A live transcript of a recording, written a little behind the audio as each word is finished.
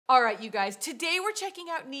All right, you guys, today we're checking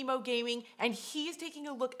out Nemo Gaming, and he's taking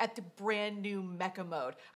a look at the brand new mecha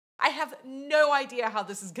mode. I have no idea how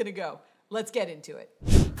this is gonna go. Let's get into it.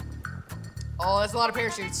 Oh, that's a lot of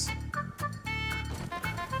parachutes.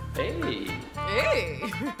 Hey. Hey.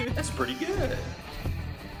 That's pretty good.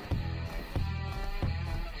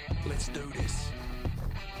 Let's do this.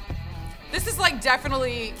 This is like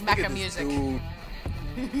definitely mecha music.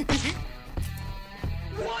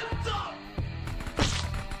 What the?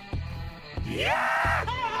 Yeah!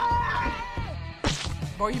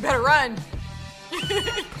 Boy, you better run.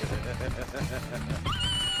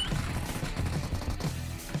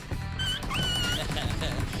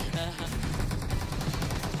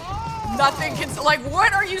 Nothing can, like,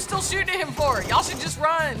 what are you still shooting at him for? Y'all should just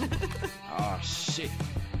run. Oh, shit.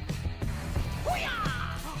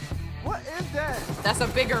 What is that? That's a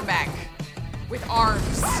bigger mech with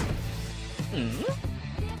arms.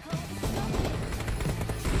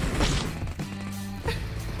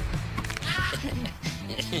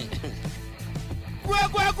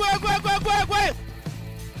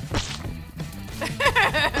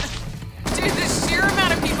 Dude, the sheer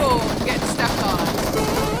amount of people getting stepped on.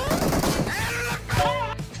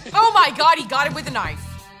 Oh my god, he got it with a knife.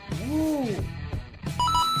 Ooh.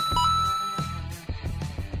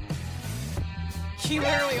 He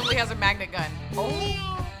literally only has a magnet gun. Oh.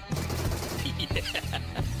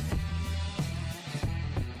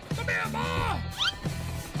 Come here, boy.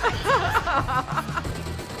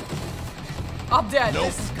 I'm dead. Nope.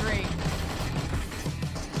 This is great.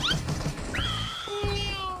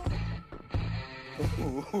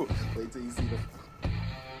 Wait till you see the.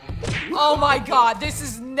 Oh my god, this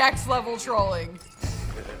is next level trolling.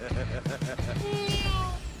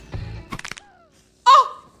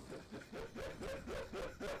 Oh!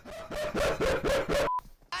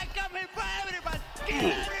 I come here for everybody.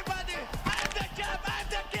 Kill everybody. I'm the champ. I'm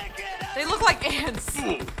the king. They look like ants.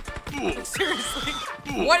 Seriously.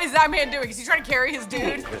 What is that man doing? Is he trying to carry his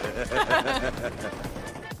dude?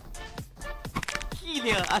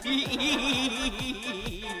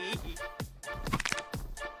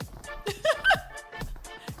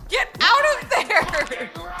 Get out of there!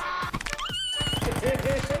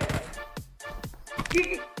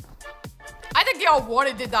 I think they all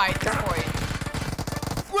wanted to die at this point.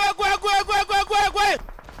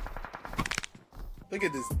 Look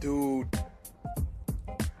at this dude.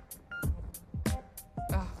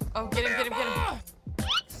 Oh, get him, get him, get him.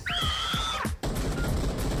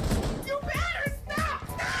 You better stop.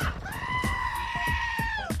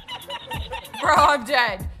 Bro, I'm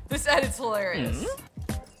dead. This edit's hilarious.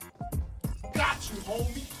 Got you,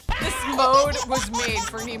 homie. This mode was made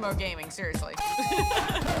for Nemo Gaming, seriously.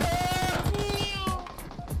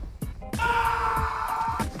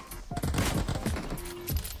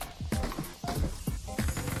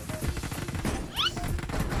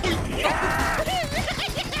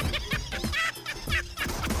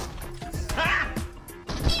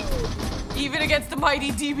 Even against the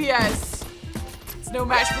mighty DBS, it's no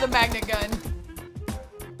match for the magnet gun.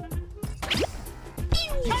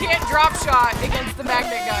 You can't drop shot against the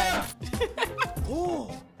magnet gun.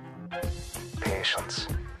 Patience.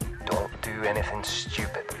 Don't do anything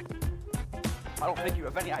stupid. I don't think you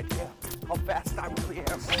have any idea how fast I really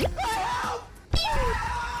am.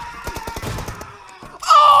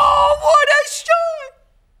 Oh, what a shot!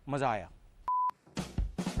 मजा आया.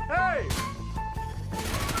 Hey!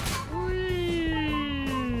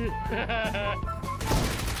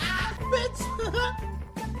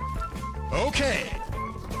 Okay.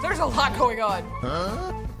 There's a lot going on.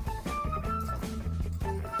 Huh?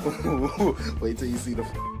 Wait till you see the.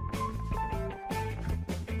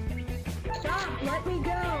 Stop! Let me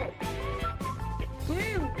go!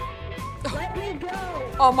 Dude! Let me go!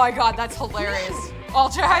 Oh my god, that's hilarious. All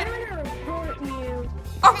chat. I'm gonna report you!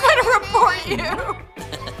 I'm gonna report you.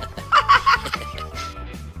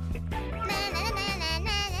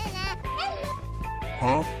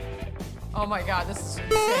 Huh? Oh my god, this is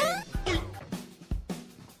insane.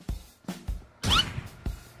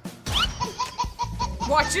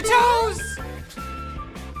 Watch your toes!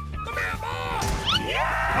 Come here, boy.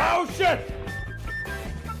 Yeah. Oh shit.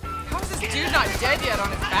 How is this dude not dead yet on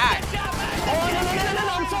his back? Oh, no,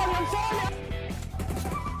 I'm sorry, I'm sorry!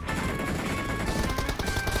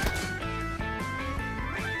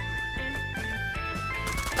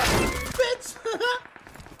 Bitch!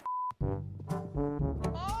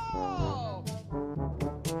 Oh!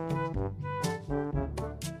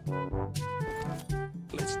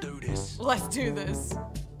 Let's do this. Let's do this.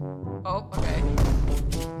 Oh, okay.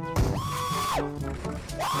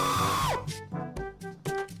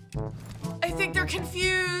 I think they're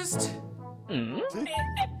confused.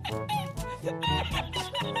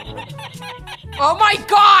 Oh my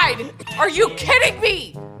god! Are you kidding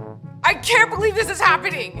me? I can't believe this is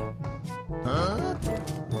happening! Huh?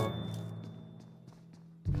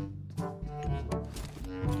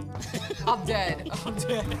 I'm dead. I'm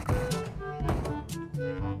dead.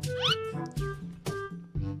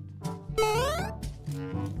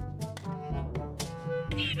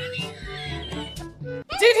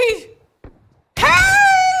 Did he?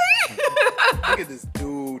 Hey! Look at this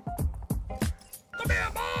dude.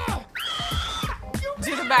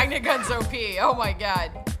 Dude, the magnet gun's OP. Oh my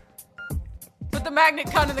god. Put the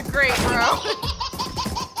magnet gun in the grate, bro.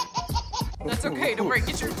 That's okay. Don't worry.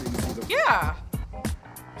 Get your. Yeah.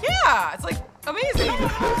 Yeah. It's like amazing.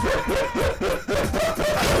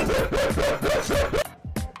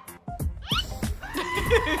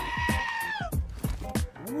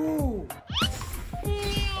 Ooh.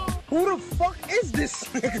 Who the fuck is this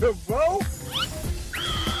nigga, bro?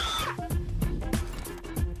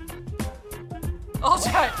 All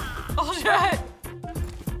shot. All shot.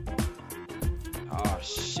 Oh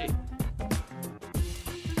shit.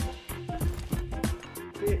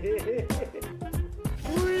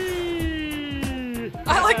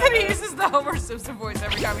 I like that he uses the Homer Simpson voice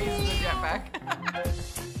every time he uses the jetpack.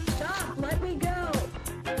 Stop, let me go.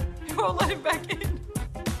 He won't let him back in.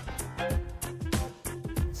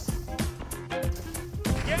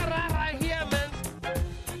 Get out right here, man.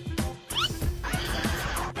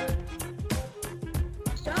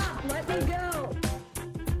 Stop, let me go.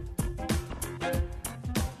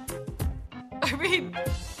 I mean,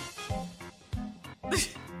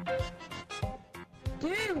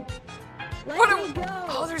 Dude, let what me go.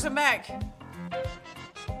 oh, there's a mech.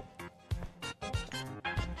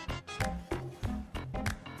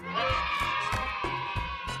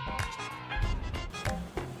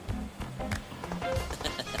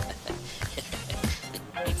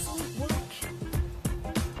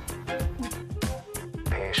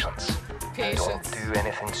 Patience. Patience. Don't do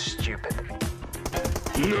anything stupid.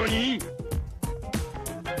 Nani?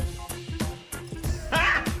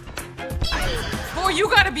 Boy, you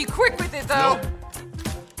gotta be quick with it, though.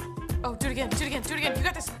 Oh, do it again, do it again, do it again. You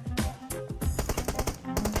got this.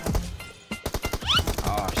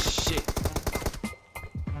 Oh shit.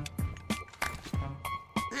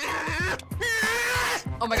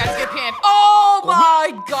 Oh my god, it's getting panned. Oh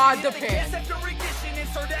my god, the pan.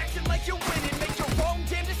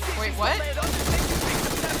 Wait, what?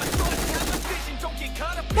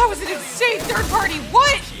 That was an insane third party.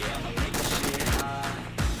 What?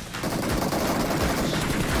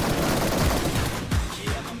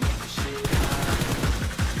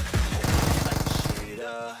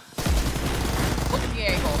 Look at the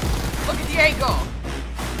angle. Look at the angle.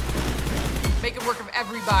 Make it work of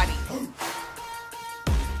everybody.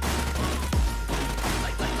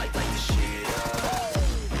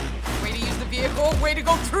 Way to use the vehicle. Way to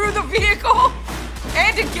go through the vehicle.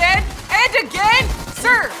 And again. And again.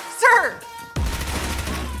 Sir. Sir.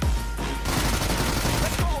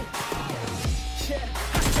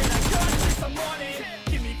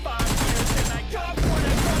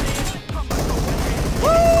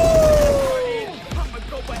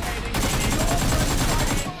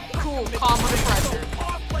 Cool, calm under pressure.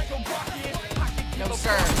 No,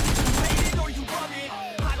 sir.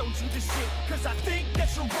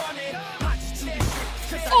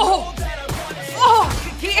 Oh! Oh!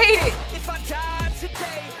 He ate it!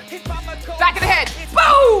 Back of the head!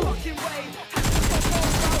 Boom!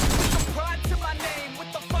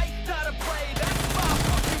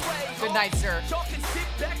 Good night, sir.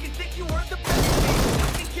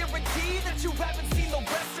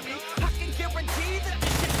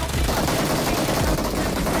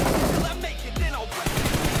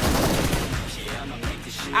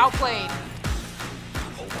 Outplayed.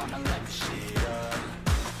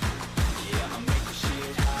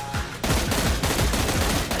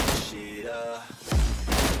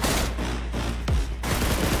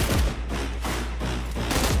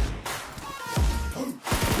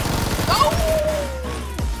 Oh!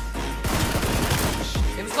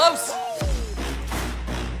 It was close.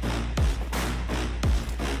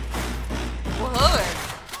 Whoa.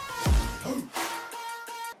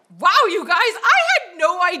 Wow, you guys, I had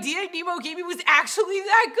no idea Nemo Gaming was actually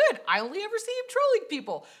that good. I only ever see him trolling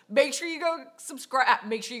people. Make sure you go subscribe.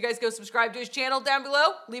 Make sure you guys go subscribe to his channel down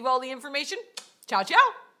below. Leave all the information. Ciao, ciao.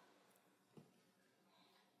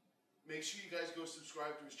 Make sure you guys go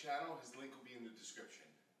subscribe to his channel. His link will be in the description.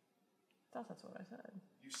 I thought that's what I said.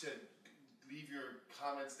 You said leave your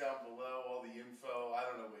comments down below, all the info. I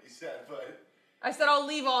don't know what you said, but... I said I'll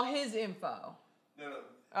leave all his info. No.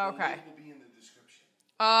 Okay. The link will be in the description.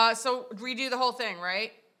 So redo the whole thing,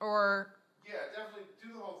 right? Or... Yeah, definitely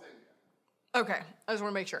do the whole thing again. Okay, I just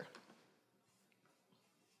want to make sure.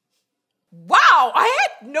 Wow, I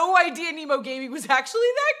had no idea Nemo Gaming was actually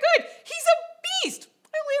that good. He's a beast.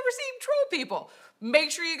 I only ever see him troll people.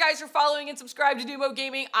 Make sure you guys are following and subscribe to Nemo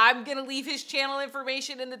Gaming. I'm going to leave his channel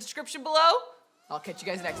information in the description below. I'll catch you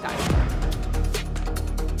guys next time.